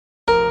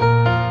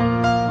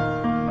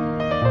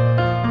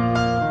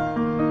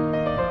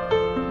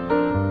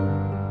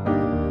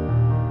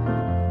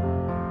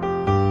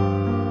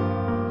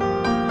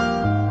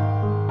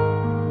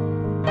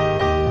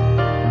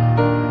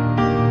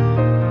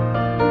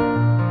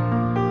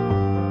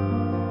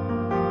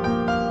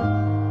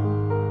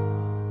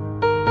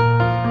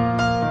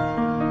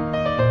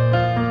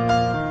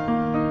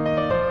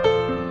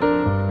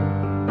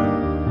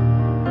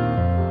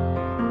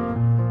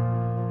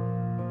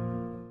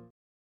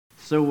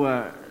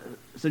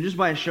So just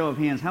by a show of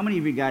hands, how many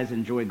of you guys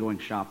enjoy going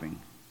shopping?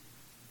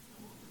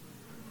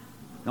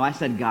 No, I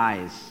said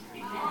guys.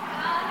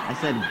 I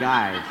said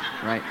guys,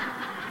 right?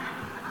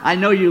 I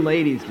know you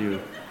ladies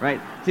do,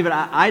 right? See, but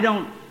I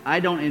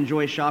don't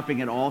enjoy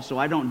shopping at all, so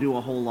I don't do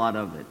a whole lot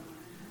of it.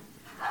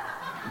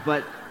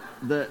 But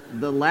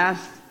the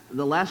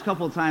last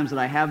couple of times that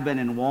I have been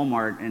in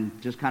Walmart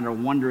and just kind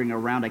of wandering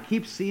around, I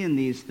keep seeing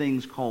these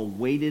things called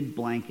weighted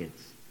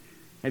blankets.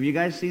 Have you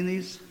guys seen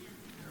these?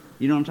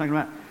 You know what I'm talking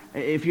about?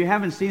 If you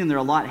haven't seen them, they're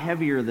a lot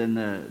heavier than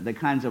the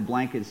kinds of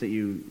blankets that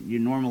you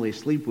normally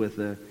sleep with.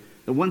 The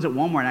ones at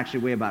Walmart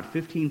actually weigh about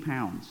 15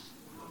 pounds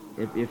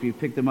if you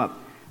pick them up.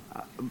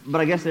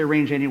 But I guess they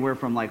range anywhere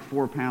from like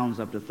 4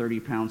 pounds up to 30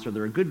 pounds, so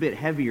they're a good bit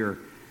heavier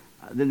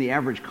than the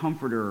average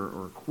comforter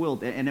or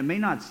quilt. And it may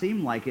not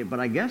seem like it,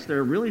 but I guess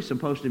they're really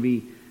supposed to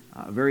be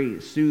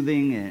very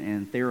soothing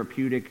and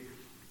therapeutic.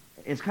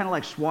 It's kind of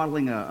like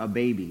swaddling a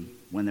baby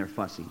when they're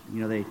fussy.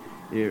 You know, they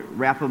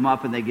wrap them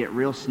up and they get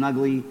real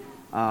snuggly,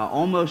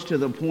 almost to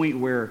the point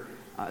where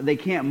they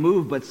can't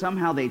move, but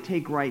somehow they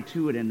take right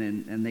to it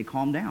and they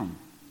calm down.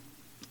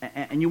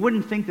 And you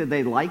wouldn't think that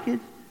they like it,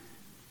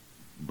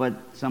 but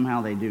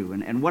somehow they do.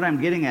 And what I'm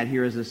getting at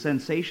here is a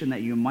sensation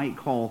that you might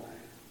call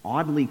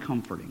oddly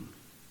comforting,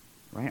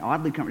 right?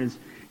 Oddly comforting.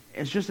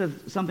 It's just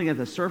something at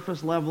the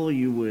surface level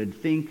you would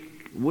think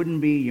wouldn't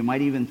be. You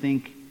might even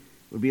think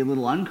would be a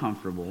little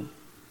uncomfortable,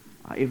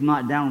 if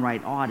not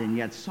downright odd, and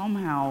yet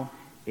somehow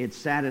it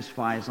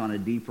satisfies on a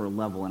deeper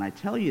level. And I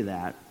tell you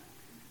that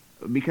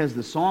because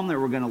the psalm that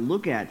we're going to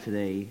look at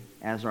today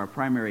as our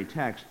primary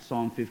text,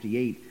 Psalm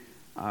 58,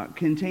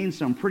 contains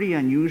some pretty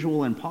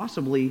unusual and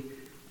possibly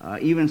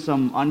even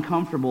some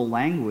uncomfortable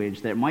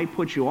language that might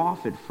put you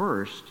off at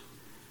first.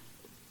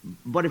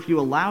 But if you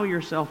allow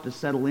yourself to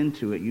settle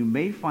into it, you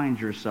may find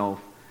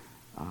yourself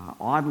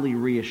oddly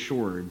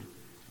reassured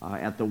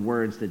at the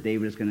words that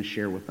David is going to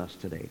share with us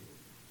today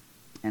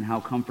and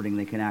how comforting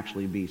they can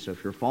actually be. So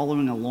if you're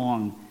following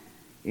along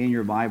in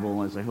your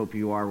Bible, as I hope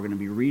you are, we're going to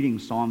be reading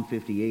Psalm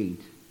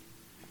 58,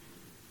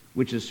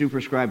 which is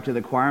superscribed to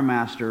the choir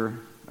master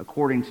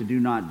according to Do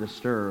Not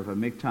Disturb, a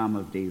miktam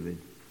of David.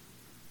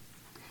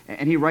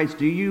 And he writes,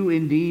 "Do you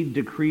indeed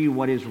decree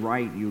what is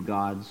right, you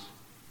gods?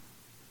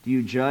 Do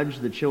you judge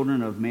the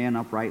children of man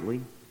uprightly?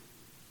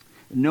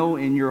 No,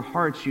 in your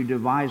hearts you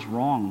devise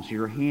wrongs.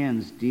 Your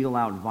hands deal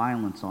out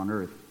violence on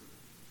earth.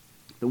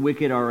 The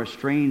wicked are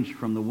estranged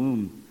from the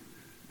womb.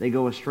 They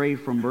go astray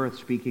from birth,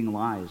 speaking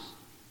lies.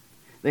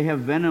 They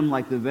have venom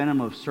like the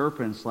venom of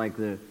serpents, like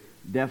the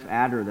deaf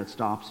adder that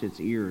stops its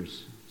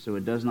ears, so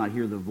it does not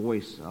hear the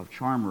voice of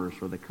charmers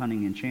or the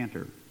cunning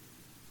enchanter.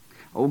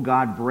 O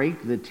God,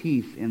 break the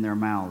teeth in their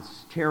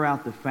mouths. Tear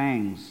out the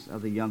fangs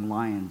of the young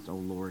lions, O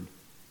Lord.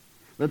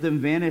 Let them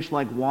vanish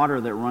like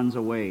water that runs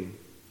away.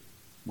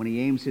 When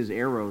he aims his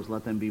arrows,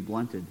 let them be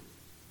blunted.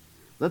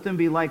 Let them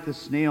be like the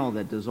snail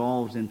that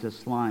dissolves into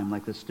slime,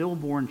 like the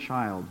stillborn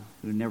child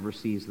who never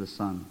sees the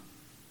sun.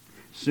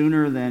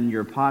 Sooner than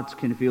your pots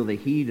can feel the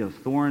heat of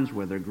thorns,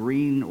 whether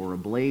green or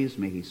ablaze,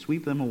 may he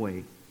sweep them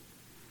away.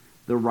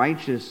 The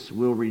righteous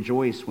will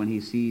rejoice when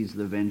he sees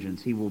the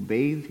vengeance. He will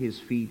bathe his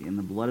feet in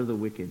the blood of the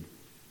wicked.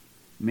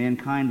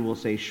 Mankind will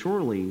say,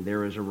 surely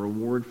there is a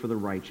reward for the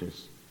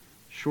righteous.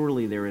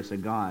 Surely there is a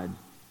God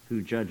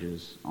who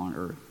judges on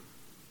earth."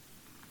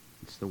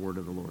 It's the word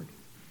of the Lord.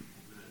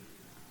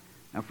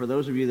 Now, for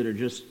those of you that are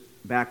just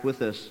back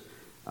with us,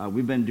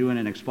 we've been doing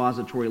an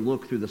expository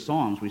look through the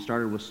Psalms. We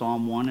started with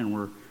Psalm 1,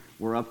 and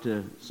we're up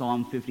to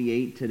Psalm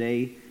 58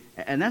 today.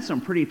 And that's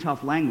some pretty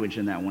tough language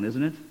in that one,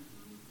 isn't it?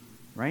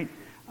 Right?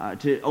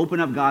 To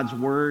open up God's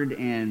Word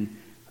and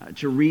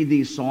to read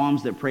these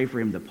Psalms that pray for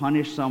Him to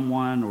punish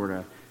someone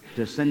or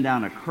to send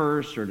down a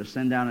curse or to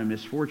send down a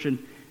misfortune.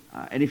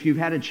 And if you've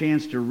had a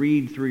chance to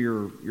read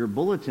through your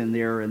bulletin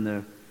there in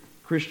the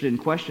Christian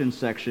questions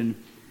section,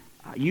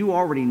 you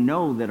already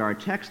know that our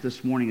text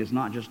this morning is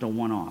not just a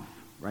one-off,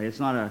 right? It's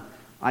not an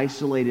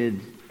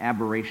isolated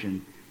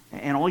aberration.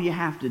 And all you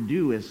have to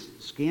do is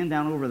scan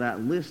down over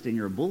that list in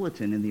your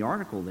bulletin in the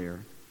article there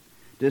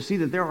to see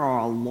that there are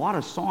a lot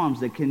of Psalms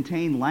that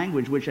contain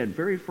language which at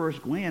very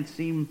first glance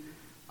seem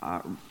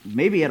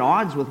maybe at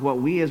odds with what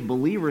we as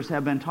believers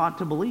have been taught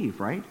to believe,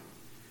 right?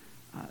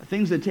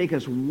 Things that take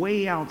us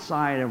way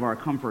outside of our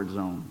comfort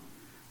zone.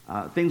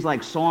 Things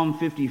like Psalm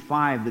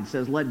 55 that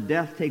says, "Let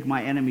death take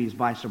my enemies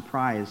by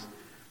surprise.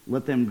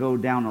 Let them go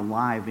down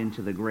alive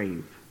into the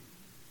grave."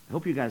 I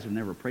hope you guys have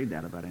never prayed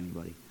that about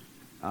anybody.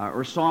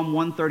 Or Psalm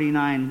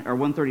 139 or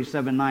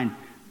 137:9,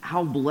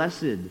 "How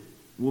blessed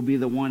will be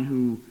the one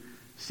who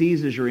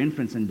seizes your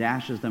infants and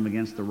dashes them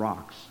against the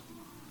rocks."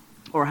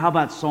 Or how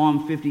about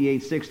Psalm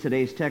 58:6,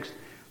 today's text,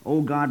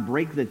 "O God,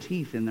 break the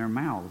teeth in their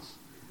mouths."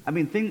 I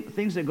mean,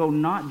 things that go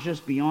not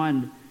just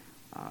beyond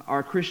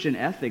our Christian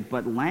ethic,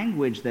 but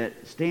language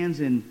that stands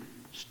in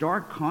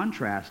stark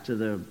contrast to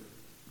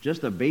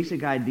the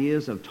basic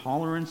ideas of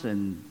tolerance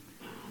and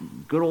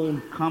good old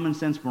common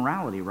sense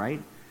morality,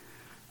 right?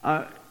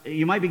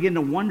 You might begin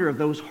to wonder if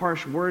those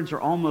harsh words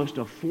are almost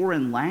a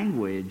foreign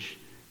language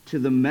to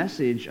the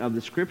message of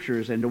the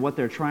Scriptures and to what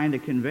they're trying to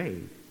convey.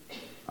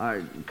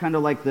 Kind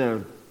of like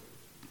the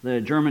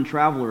German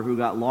traveler who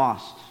got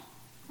lost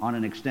on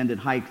an extended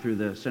hike through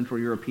the Central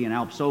European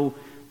Alps. So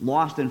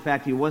lost, in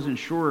fact, he wasn't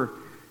sure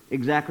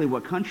exactly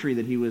what country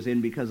that he was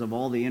in because of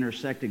all the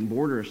intersecting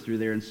borders through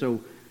there. And so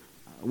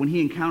when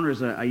he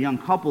encounters a young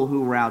couple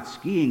who were out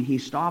skiing, he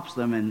stops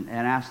them and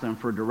asks them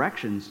for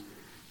directions.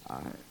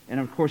 And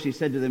of course he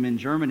said to them in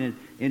German,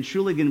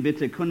 "Entschuldigen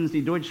bitte, können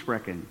Sie Deutsch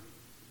sprechen?"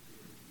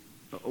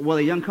 Well,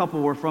 the young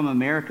couple were from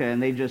America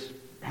and they just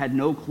had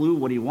no clue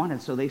what he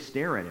wanted, so they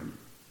stare at him.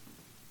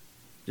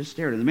 Just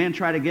stare at him. The man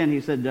tried again.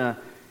 He said,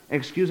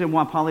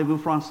 "Excusez-moi, parlez-vous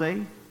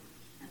français?"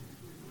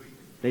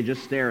 They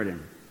just stare at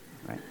him.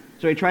 Right?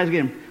 So he tries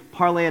again.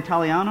 "Parle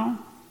italiano?"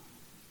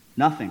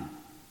 Nothing.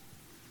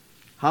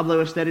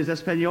 "Hablo ustedes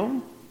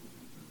español?"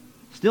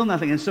 Still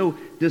nothing. And so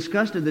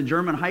disgusted, the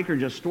German hiker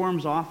just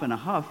storms off in a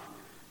huff.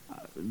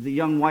 The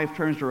young wife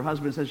turns to her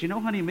husband and says, "You know,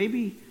 honey,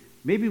 maybe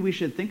we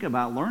should think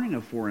about learning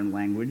a foreign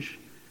language."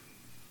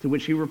 To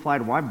which he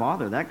replied, "Why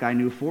bother? That guy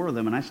knew 4 of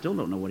them, and I still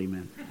don't know what he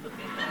meant."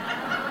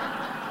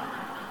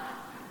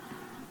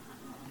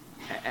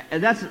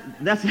 And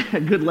that's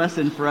a good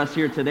lesson for us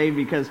here today,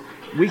 because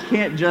we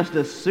can't just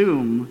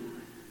assume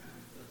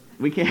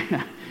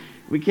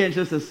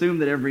just assume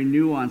that every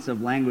nuance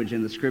of language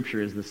in the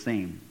Scripture is the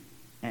same,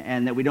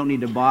 and that we don't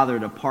need to bother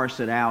to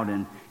parse it out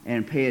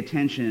and pay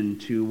attention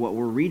to what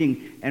we're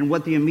reading and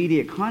what the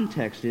immediate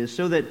context is,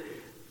 so that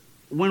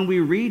when we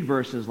read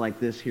verses like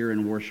this here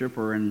in worship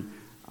or in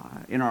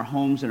our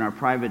homes, in our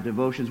private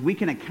devotions, we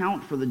can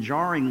account for the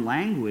jarring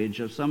language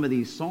of some of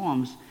these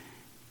psalms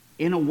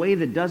in a way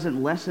that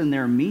doesn't lessen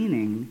their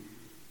meaning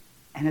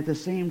and at the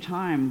same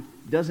time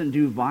doesn't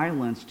do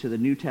violence to the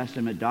New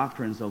Testament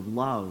doctrines of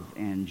love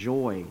and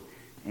joy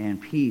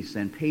and peace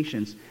and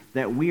patience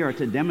that we are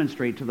to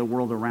demonstrate to the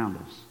world around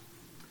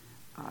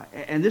us.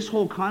 And this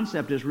whole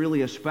concept is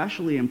really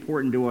especially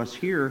important to us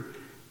here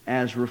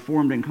as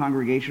Reformed and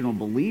congregational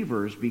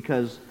believers,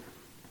 because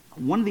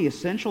one of the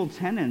essential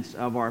tenets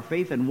of our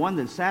faith, and one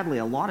that sadly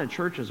a lot of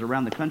churches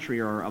around the country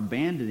are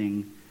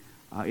abandoning,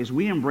 is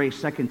we embrace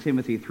 2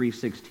 Timothy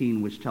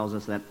 3:16, which tells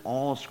us that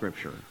all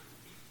Scripture,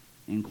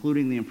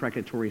 including the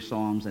imprecatory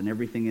Psalms and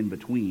everything in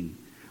between,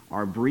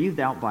 are breathed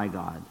out by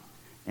God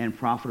and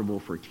profitable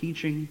for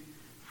teaching,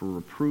 for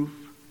reproof,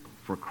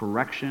 for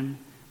correction,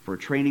 for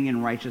training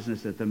in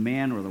righteousness, that the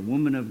man or the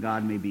woman of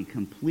God may be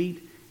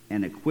complete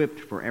and equipped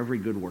for every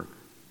good work.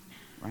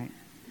 Right?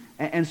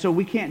 And so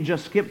we can't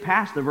just skip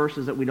past the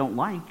verses that we don't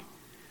like.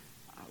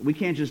 We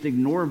can't just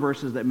ignore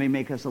verses that may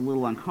make us a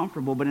little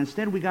uncomfortable, but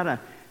instead we got to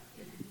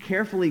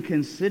carefully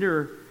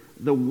consider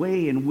the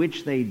way in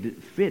which they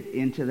fit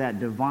into that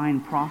divine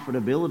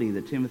profitability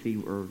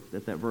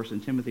that that verse in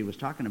Timothy was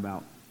talking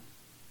about,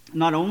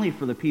 not only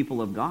for the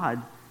people of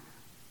God,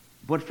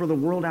 but for the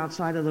world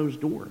outside of those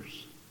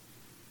doors.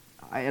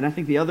 And I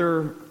think the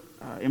other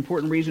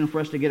important reason for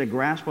us to get a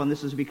grasp on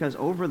this is because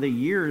over the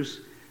years,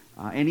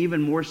 and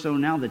even more so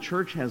now, the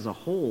church as a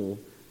whole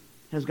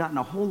has gotten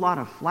a whole lot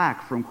of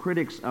flack from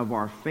critics of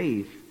our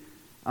faith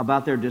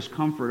about their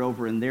discomfort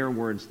over, in their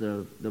words,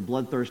 the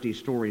bloodthirsty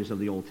stories of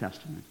the Old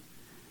Testament.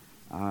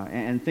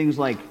 And things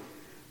like,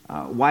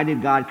 why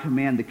did God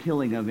command the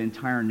killing of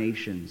entire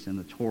nations in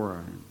the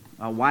Torah?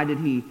 Why did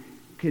he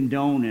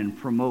condone and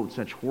promote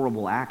such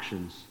horrible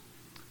actions?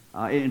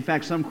 In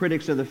fact, some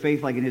critics of the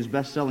faith, like in his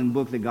best-selling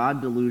book, The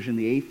God Delusion,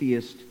 the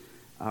atheist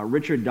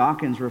Richard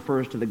Dawkins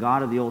refers to the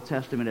God of the Old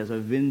Testament as a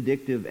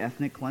vindictive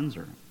ethnic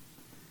cleanser.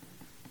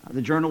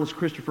 The journalist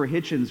Christopher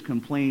Hitchens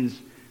complains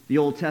the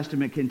Old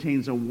Testament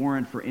contains a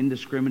warrant for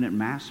indiscriminate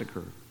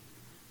massacre.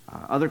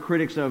 Other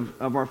critics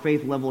of our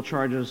faith level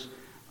charges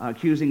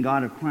accusing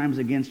God of crimes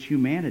against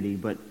humanity,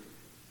 but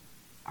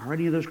are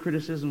any of those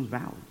criticisms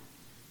valid?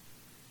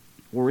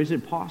 Or is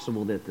it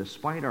possible that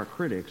despite our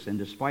critics and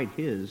despite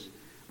his,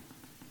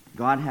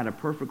 God had a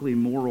perfectly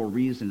moral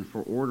reason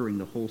for ordering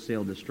the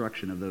wholesale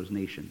destruction of those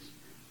nations?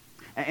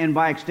 And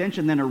by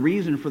extension, then, a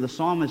reason for the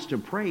psalmist to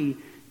pray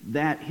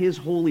that his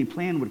holy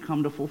plan would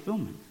come to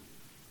fulfillment.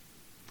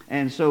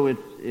 And so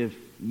if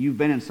you've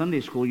been in Sunday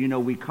school, you know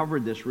we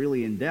covered this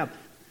really in depth,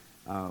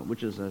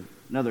 which is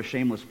another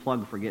shameless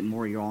plug for getting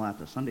more of you all out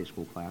to Sunday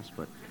school class.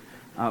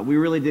 But we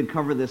really did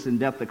cover this in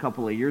depth a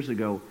couple of years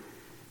ago.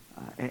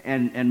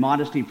 And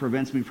modesty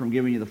prevents me from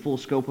giving you the full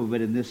scope of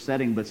it in this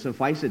setting, but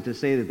suffice it to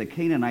say that the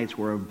Canaanites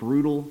were a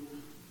brutal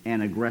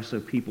and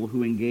aggressive people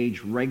who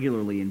engaged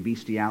regularly in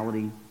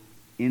bestiality,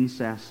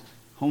 incest,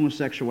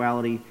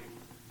 homosexuality,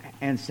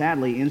 and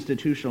sadly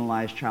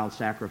institutionalized child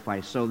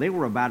sacrifice. So they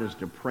were about as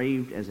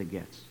depraved as it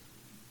gets.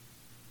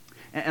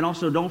 And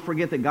also don't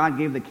forget that God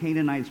gave the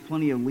Canaanites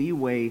plenty of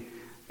leeway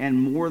and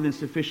more than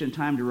sufficient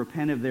time to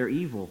repent of their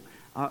evil.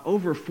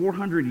 Over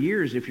 400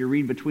 years, if you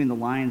read between the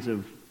lines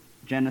of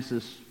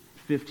Genesis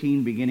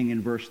 15, beginning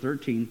in verse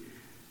 13.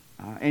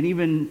 And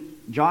even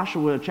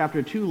Joshua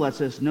chapter 2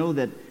 lets us know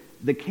that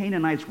the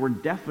Canaanites were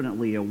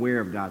definitely aware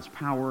of God's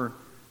power.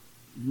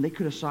 They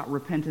could have sought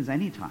repentance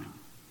anytime.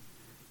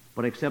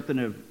 But except in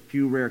a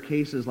few rare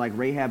cases like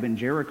Rahab and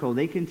Jericho,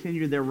 they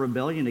continued their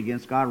rebellion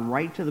against God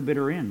right to the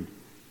bitter end.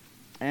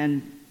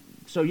 And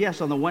so yes,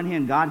 on the one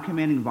hand, God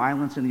commanding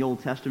violence in the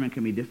Old Testament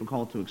can be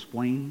difficult to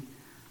explain,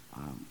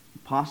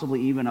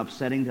 possibly even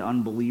upsetting to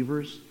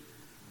unbelievers,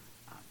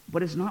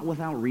 but it's not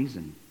without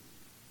reason.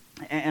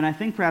 And I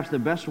think perhaps the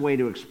best way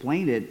to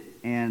explain it,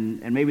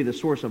 and maybe the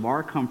source of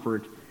our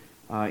comfort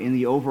in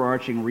the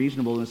overarching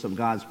reasonableness of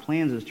God's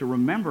plans, is to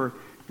remember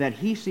that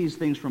he sees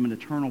things from an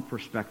eternal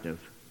perspective.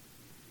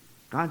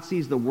 God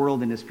sees the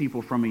world and his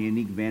people from a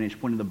unique vantage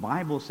point, and the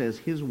Bible says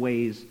his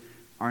ways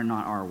are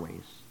not our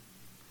ways.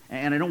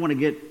 And I don't want to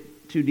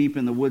get too deep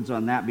in the woods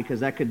on that,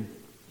 because that could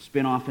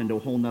spin off into a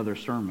whole nother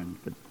sermon.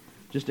 But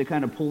just to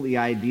kind of pull the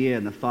idea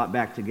and the thought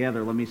back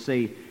together, let me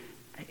say,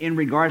 in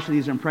regards to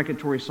these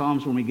imprecatory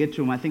psalms, when we get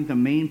to them, I think the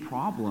main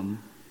problem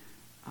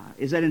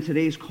is that in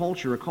today's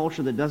culture, a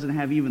culture that doesn't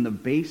have even the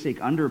basic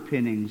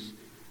underpinnings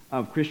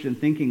of Christian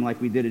thinking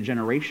like we did a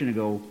generation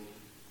ago,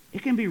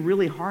 it can be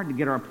really hard to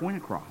get our point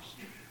across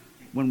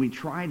when we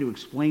try to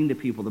explain to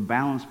people the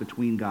balance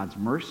between God's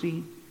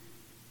mercy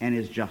and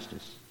his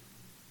justice.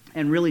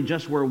 And really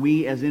just where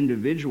we as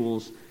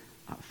individuals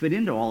fit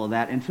into all of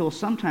that, until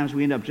sometimes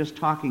we end up just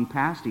talking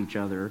past each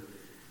other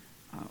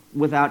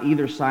without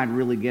either side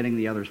really getting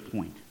the other's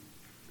point.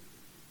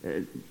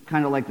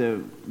 Kind of like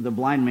the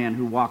blind man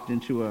who walked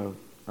into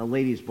a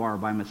ladies' bar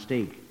by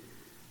mistake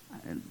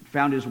and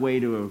found his way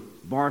to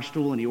a bar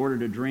stool, and he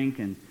ordered a drink,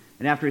 and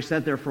after he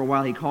sat there for a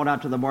while, he called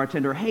out to the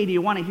bartender, "Hey, do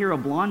you want to hear a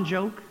blonde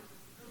joke?"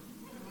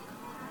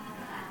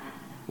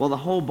 Well, the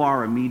whole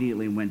bar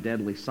immediately went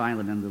deadly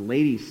silent, and the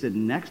lady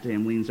sitting next to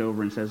him leans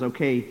over and says,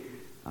 "Okay,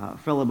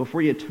 fella,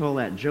 before you tell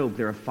that joke,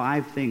 there are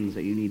 5 things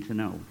that you need to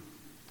know.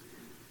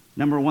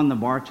 Number 1, the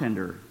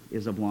bartender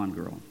is a blonde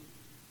girl.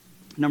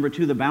 Number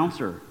 2, the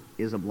bouncer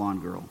is a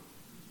blonde girl.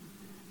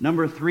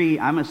 Number 3,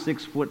 I'm a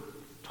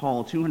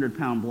 6-foot-tall,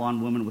 200-pound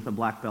blonde woman with a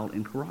black belt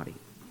in karate.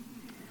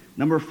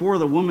 Number 4,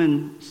 the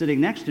woman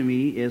sitting next to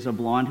me is a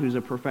blonde who's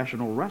a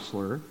professional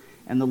wrestler,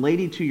 and the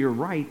lady to your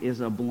right is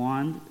a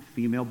blonde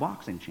female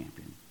boxing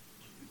champion.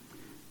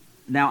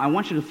 Now, I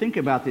want you to think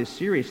about this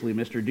seriously,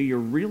 mister. Do you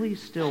really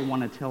still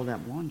want to tell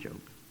that blonde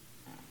joke?"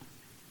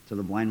 So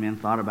the blind man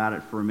thought about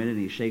it for a minute,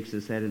 and he shakes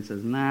his head and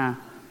says, "Nah,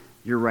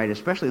 you're right,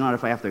 especially not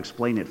if I have to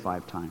explain it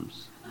 5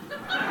 times."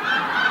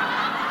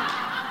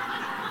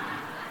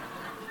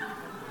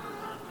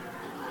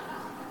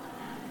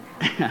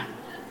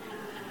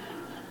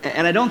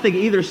 And I don't think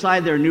either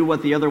side there knew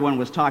what the other one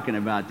was talking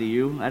about, do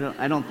you?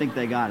 I don't think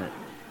they got it.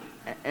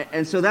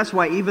 And so that's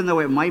why, even though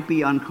it might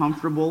be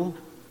uncomfortable,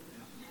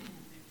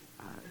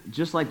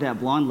 just like that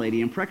blonde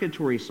lady,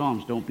 imprecatory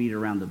psalms don't beat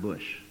around the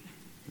bush,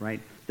 right?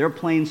 They're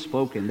plain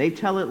spoken. They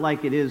tell it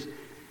like it is.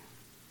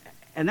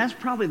 And that's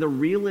probably the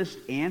realest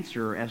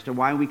answer as to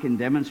why we can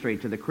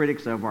demonstrate to the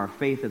critics of our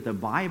faith that the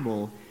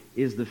Bible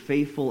is the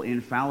faithful,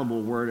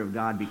 infallible Word of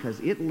God, because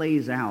it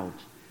lays out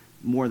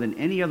more than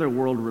any other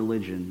world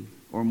religion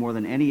or more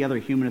than any other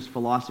humanist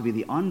philosophy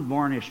the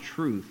unvarnished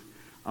truth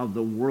of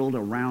the world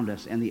around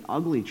us and the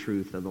ugly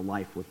truth of the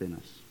life within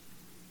us.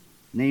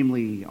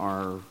 Namely,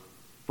 our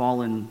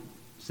fallen,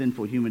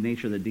 sinful human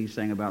nature that Dee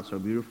sang about so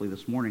beautifully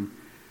this morning.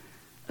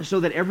 So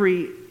that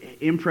every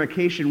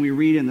imprecation we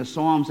read in the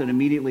Psalms and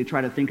immediately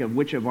try to think of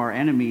which of our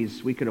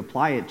enemies we could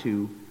apply it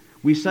to,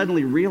 we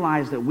suddenly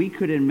realize that we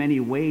could in many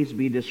ways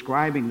be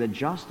describing the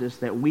justice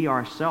that we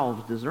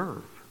ourselves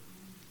deserve.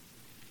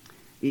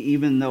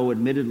 Even though,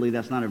 admittedly,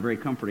 that's not a very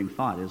comforting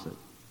thought, is it?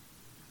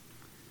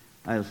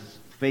 As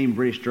famed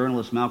British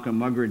journalist Malcolm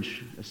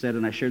Muggeridge said,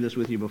 and I shared this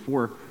with you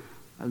before,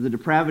 the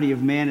depravity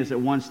of man is at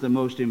once the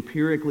most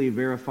empirically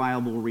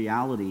verifiable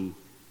reality,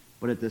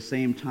 but at the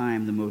same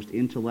time the most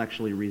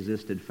intellectually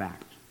resisted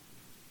fact.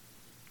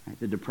 Right?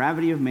 The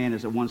depravity of man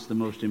is at once the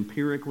most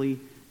empirically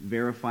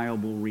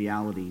verifiable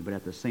reality, but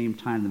at the same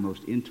time the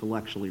most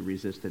intellectually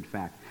resisted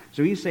fact.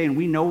 So he's saying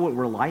we know what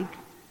we're like,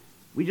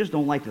 we just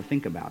don't like to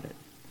think about it.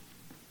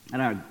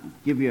 And I'll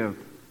give you a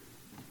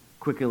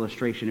quick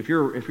illustration. If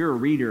you're a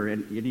reader,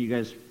 and you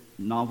guys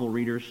novel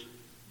readers,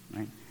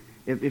 right?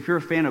 If you're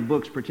a fan of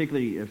books,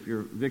 particularly if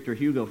you're a Victor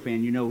Hugo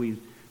fan, you know he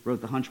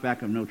wrote The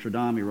Hunchback of Notre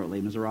Dame, he wrote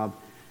Les Miserables.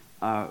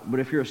 But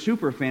if you're a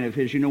super fan of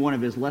his, you know one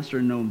of his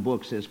lesser-known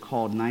books is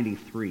called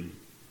 93.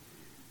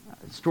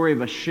 The story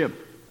of a ship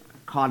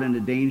caught in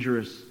a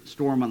dangerous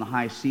storm on the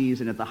high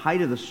seas, and at the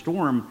height of the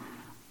storm,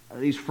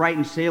 these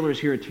frightened sailors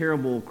hear a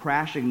terrible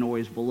crashing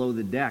noise below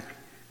the deck.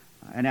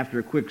 And after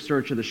a quick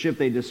search of the ship,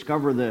 they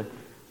discover the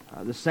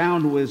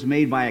sound was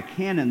made by a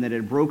cannon that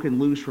had broken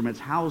loose from its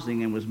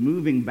housing and was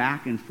moving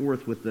back and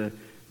forth with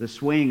the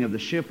swaying of the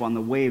ship on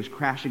the waves,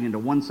 crashing into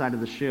one side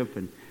of the ship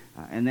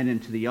and then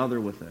into the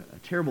other with a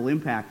terrible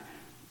impact.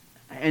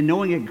 And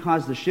knowing it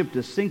caused the ship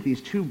to sink,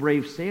 these 2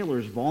 brave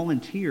sailors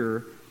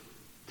volunteer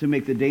to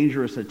make the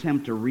dangerous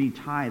attempt to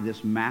retie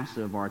this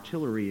massive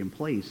artillery in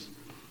place,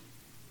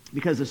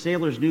 because the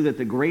sailors knew that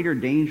the greater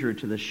danger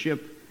to the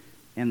ship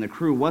and the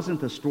crew wasn't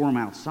the storm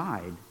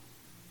outside,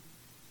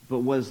 but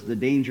was the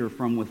danger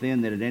from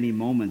within, that at any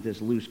moment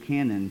this loose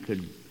cannon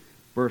could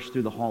burst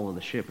through the hull of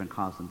the ship and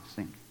cause them to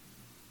sink.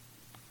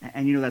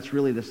 And you know, that's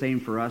really the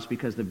same for us,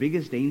 because the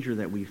biggest danger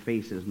that we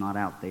face is not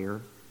out there,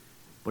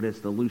 but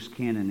it's the loose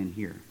cannon in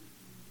here.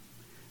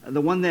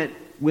 The one that,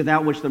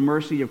 without which the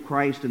mercy of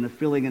Christ and the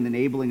filling and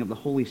enabling of the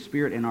Holy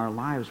Spirit in our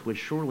lives would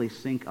surely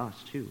sink us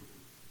too.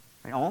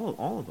 Right?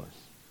 All of us.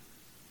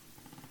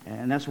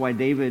 And that's why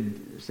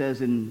David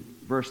says in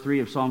verse 3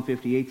 of Psalm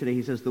 58 today,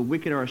 he says, "The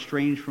wicked are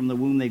estranged from the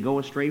womb, they go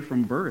astray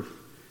from birth,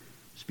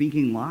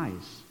 speaking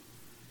lies."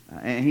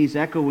 And he's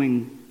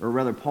echoing, or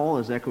rather Paul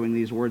is echoing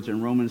these words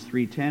in Romans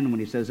 3:10 when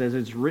he says, "As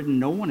it's written,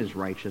 no one is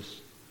righteous,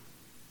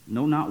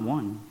 no, not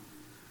one.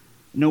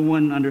 No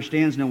one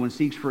understands, no one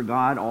seeks for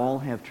God, all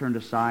have turned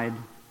aside."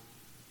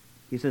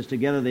 He says,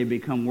 "Together they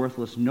become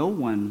worthless. No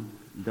one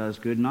does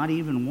good, not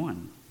even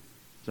one."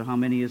 So how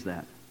many is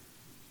that?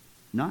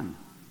 None.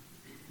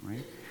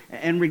 Right?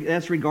 And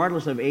that's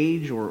regardless of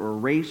age or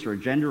race or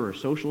gender or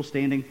social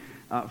standing,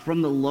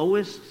 from the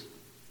lowest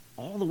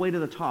all the way to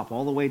the top,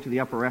 all the way to the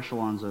upper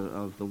echelons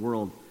of the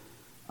world.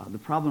 The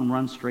problem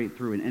runs straight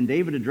through. And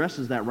David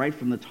addresses that right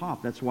from the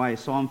top. That's why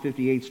Psalm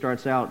 58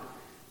 starts out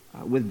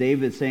with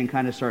David saying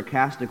kind of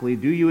sarcastically,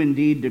 "Do you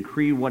indeed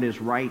decree what is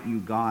right, you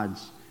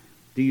gods?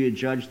 Do you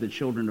judge the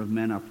children of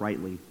men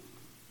uprightly?"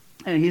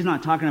 And he's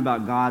not talking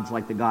about gods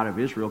like the God of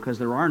Israel, because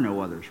there are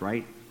no others,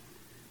 right?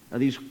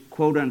 These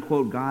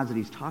quote-unquote gods that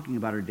he's talking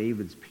about are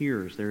David's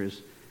peers. There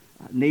is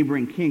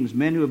neighboring kings,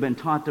 men who have been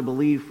taught to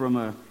believe from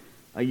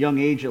a young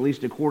age, at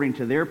least according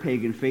to their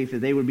pagan faith, that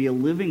they would be a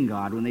living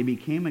God when they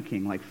became a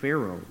king, like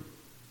Pharaoh.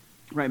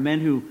 Right? Men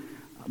who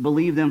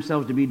believed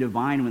themselves to be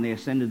divine when they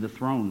ascended the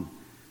throne.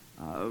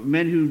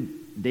 Men who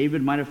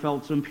David might have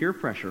felt some peer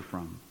pressure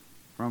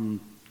from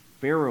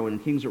Pharaoh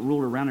and kings that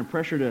ruled around him,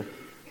 pressure to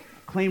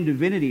claim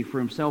divinity for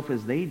himself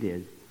as they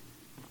did.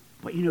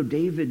 But you know,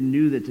 David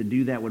knew that to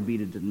do that would be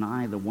to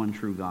deny the one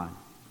true God.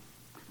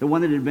 The one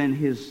that had been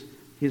his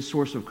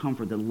source of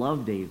comfort, that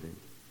loved David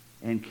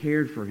and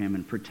cared for him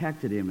and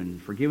protected him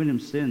and forgiven him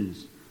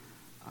sins.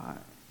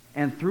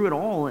 And through it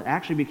all, it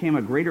actually became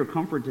a greater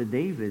comfort to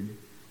David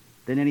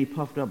than any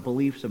puffed up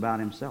beliefs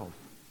about himself.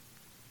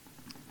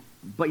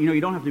 But you know,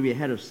 you don't have to be a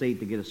head of state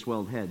to get a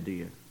swelled head, do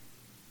you?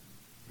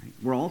 Right?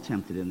 We're all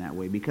tempted in that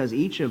way, because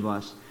each of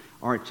us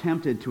are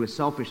tempted to a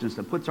selfishness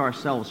that puts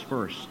ourselves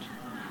first.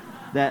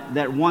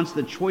 That wants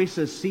the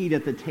choicest seat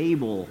at the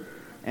table,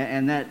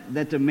 and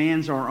that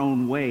demands our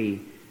own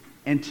way,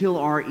 until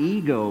our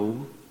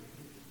ego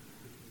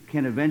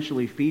can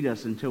eventually feed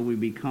us until we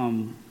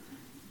become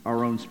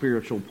our own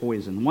spiritual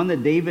poison. One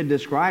that David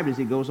described as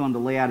he goes on to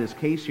lay out his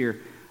case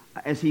here,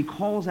 as he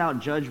calls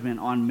out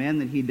judgment on men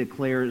that he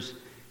declares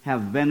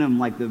have venom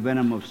like the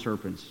venom of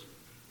serpents,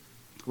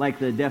 like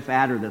the deaf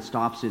adder that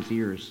stops its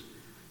ears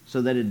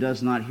so that it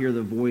does not hear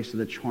the voice of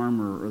the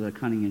charmer or the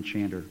cunning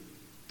enchanter.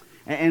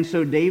 And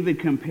so David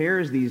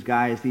compares these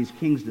guys, these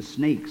kings, to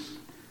snakes,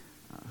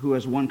 who,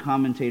 as one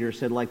commentator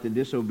said, like the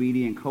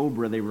disobedient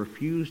cobra, they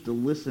refuse to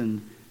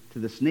listen to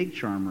the snake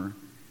charmer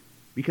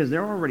because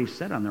they're already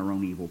set on their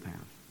own evil path.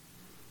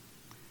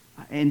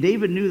 And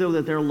David knew, though,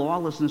 that their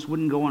lawlessness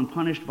wouldn't go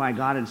unpunished by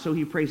God, and so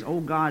he prays, "Oh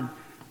God,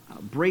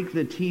 break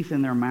the teeth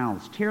in their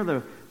mouths. Tear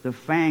the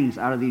fangs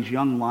out of these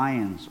young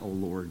lions, O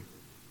Lord."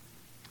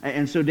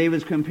 And so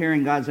David's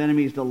comparing God's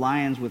enemies to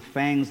lions with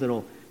fangs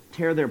that'll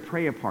tear their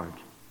prey apart.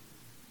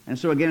 And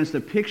so again, it's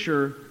the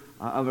picture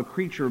of a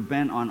creature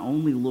bent on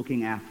only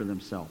looking after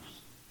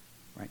themselves,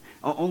 right?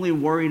 Only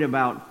worried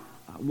about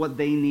what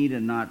they need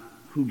and not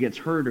who gets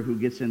hurt or who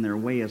gets in their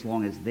way, as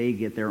long as they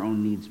get their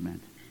own needs met,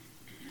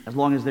 as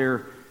long as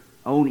their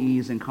own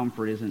ease and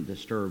comfort isn't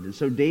disturbed. And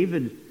so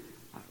David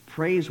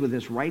prays with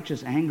this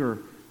righteous anger,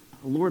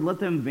 "Lord, let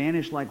them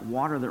vanish like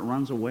water that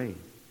runs away.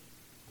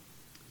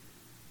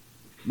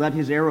 Let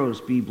his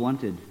arrows be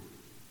blunted.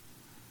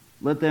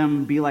 Let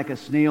them be like a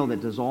snail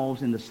that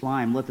dissolves into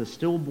slime. Let the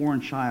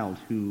stillborn child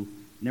who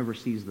never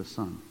sees the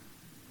sun."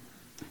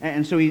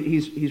 And so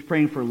he's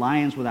praying for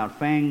lions without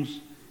fangs,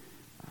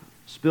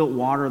 spilt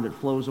water that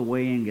flows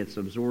away and gets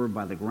absorbed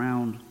by the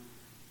ground,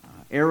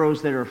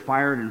 arrows that are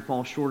fired and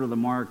fall short of the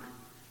mark,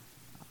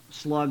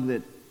 slug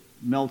that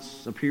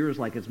appears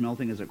like it's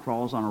melting as it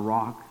crawls on a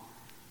rock,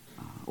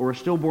 or a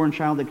stillborn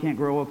child that can't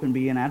grow up and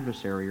be an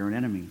adversary or an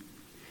enemy.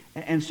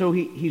 And so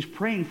he's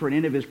praying for an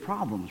end of his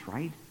problems,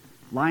 right?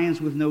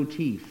 Lions with no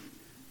teeth,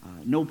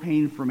 no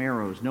pain from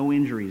arrows, no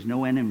injuries,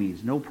 no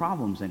enemies, no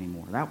problems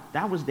anymore.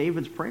 That was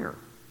David's prayer.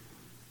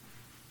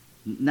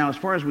 Now, as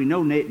far as we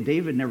know,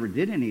 David never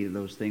did any of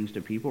those things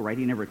to people, right?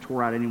 He never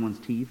tore out anyone's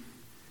teeth.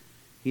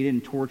 He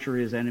didn't torture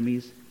his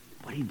enemies.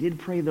 But he did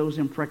pray those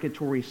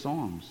imprecatory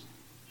psalms.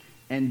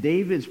 And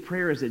David's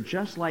prayer is that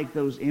just like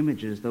those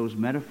images, those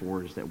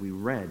metaphors that we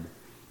read,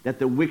 that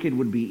the wicked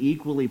would be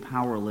equally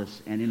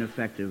powerless and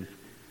ineffective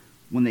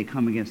when they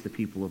come against the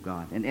people of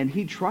God. And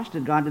he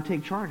trusted God to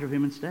take charge of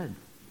him instead.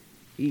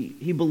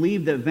 He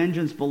believed that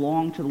vengeance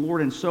belonged to the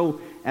Lord. And so,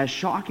 as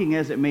shocking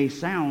as it may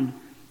sound,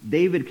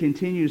 David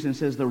continues and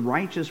says, "The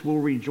righteous will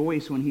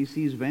rejoice when he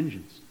sees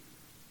vengeance.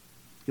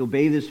 He'll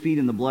bathe his feet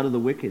in the blood of the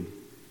wicked.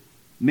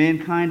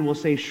 Mankind will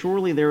say,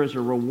 surely there is a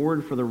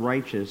reward for the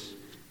righteous.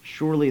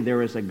 Surely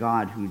there is a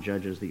God who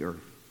judges the earth.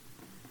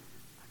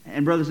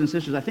 And brothers and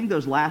sisters, I think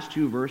those last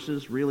two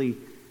verses really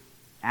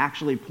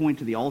actually point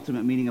to the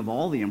ultimate meaning of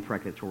all the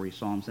imprecatory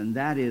Psalms, and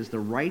that is the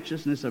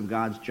righteousness of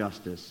God's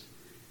justice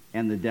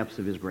and the depths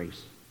of his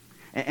grace.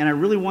 And I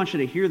really want you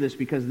to hear this,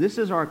 because this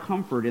is our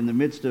comfort in the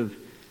midst of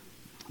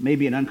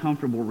maybe an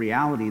uncomfortable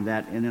reality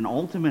that in an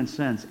ultimate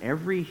sense,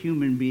 every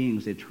human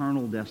being's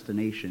eternal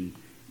destination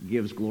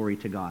gives glory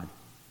to God.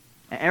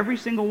 Every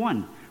single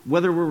one,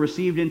 whether we're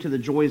received into the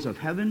joys of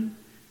heaven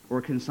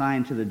or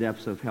consigned to the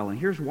depths of hell. And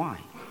here's why.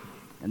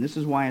 And this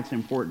is why it's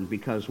important,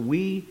 because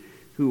we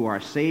who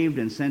are saved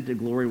and sent to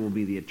glory will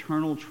be the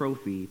eternal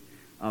trophy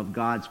of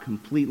God's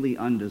completely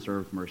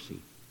undeserved mercy.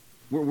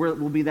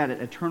 We'll be that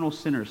eternal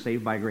sinner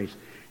saved by grace.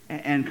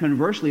 And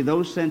conversely,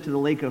 those sent to the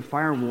lake of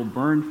fire will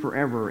burn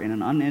forever in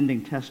an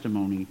unending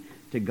testimony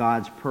to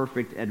God's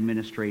perfect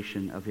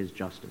administration of his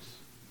justice.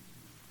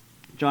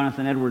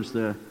 Jonathan Edwards,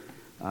 the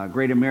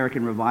great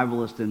American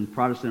revivalist and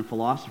Protestant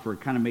philosopher,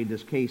 kind of made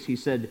this case. He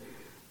said,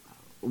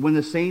 when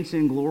the saints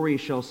in glory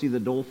shall see the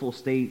doleful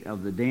state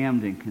of the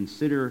damned and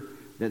consider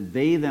that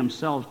they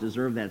themselves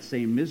deserve that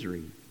same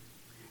misery,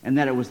 and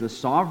that it was the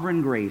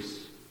sovereign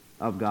grace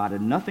of God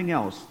and nothing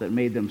else that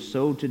made them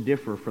so to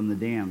differ from the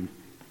damned.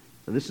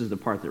 So this is the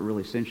part that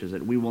really cinches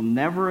it. We will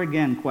never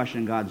again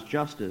question God's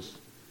justice,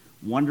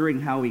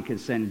 wondering how he could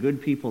send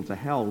good people to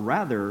hell.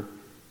 Rather,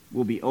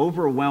 we'll be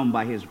overwhelmed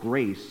by his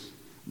grace,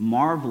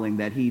 marveling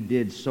that he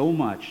did so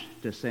much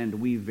to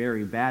send we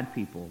very bad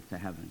people to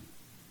heaven.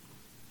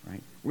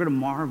 Right? We're going to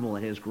marvel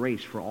at his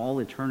grace for all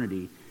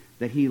eternity,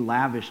 that he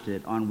lavished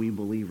it on we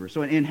believers.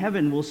 So in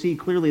heaven, we'll see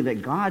clearly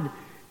that God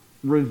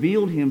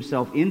revealed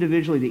himself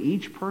individually to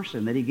each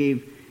person, that he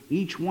gave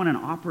each one an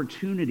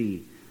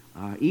opportunity,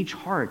 each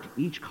heart,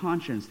 each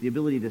conscience, the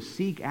ability to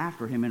seek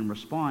after him and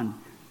respond.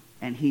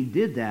 And he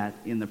did that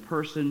in the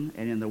person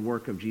and in the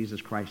work of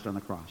Jesus Christ on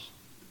the cross.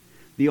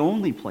 The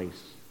only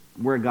place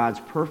where God's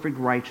perfect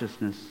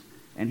righteousness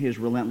and his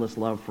relentless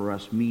love for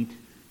us meet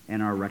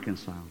and are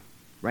reconciled.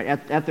 Right?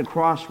 At the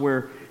cross,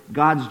 where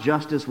God's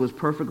justice was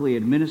perfectly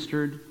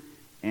administered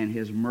and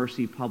his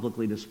mercy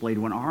publicly displayed,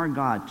 when our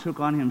God took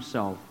on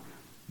himself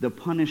the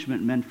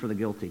punishment meant for the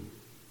guilty.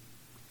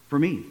 For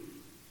me,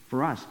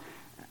 for us.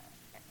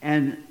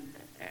 And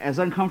as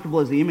uncomfortable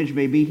as the image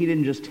may be, he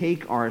didn't just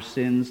take our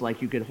sins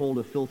like you could hold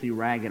a filthy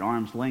rag at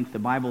arm's length. The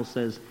Bible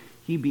says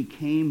he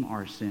became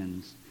our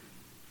sins.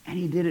 And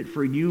he did it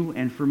for you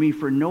and for me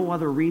for no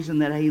other reason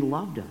than that he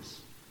loved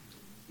us,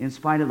 in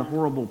spite of the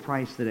horrible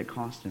price that it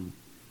cost him.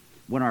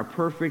 When our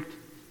perfect,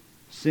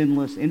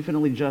 sinless,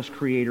 infinitely just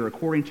Creator,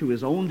 according to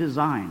his own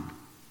design,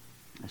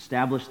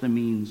 established the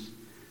means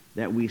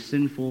that we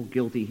sinful,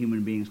 guilty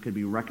human beings could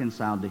be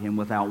reconciled to him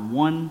without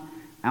 1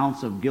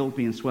 ounce of guilt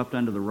being swept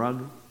under the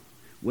rug,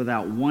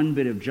 without 1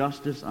 bit of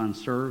justice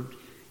unserved,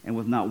 and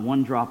with not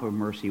 1 drop of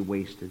mercy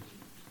wasted.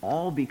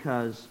 All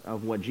because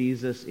of what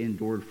Jesus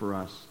endured for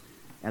us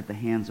at the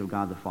hands of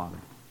God the Father.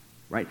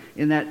 Right?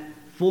 In that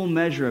full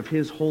measure of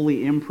his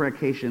holy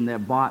imprecation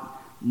that bought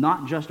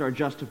not just our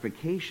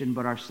justification,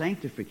 but our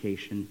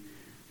sanctification,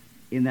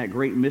 in that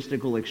great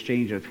mystical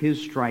exchange of his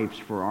stripes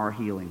for our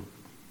healing,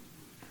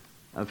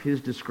 of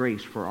his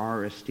disgrace for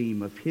our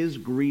esteem, of his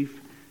grief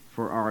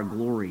for our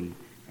glory,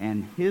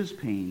 and his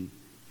pain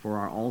for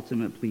our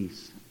ultimate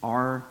peace,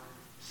 our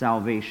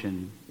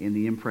salvation in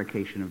the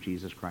imprecation of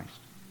Jesus Christ.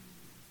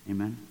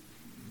 Amen?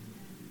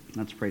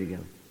 Let's pray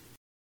together.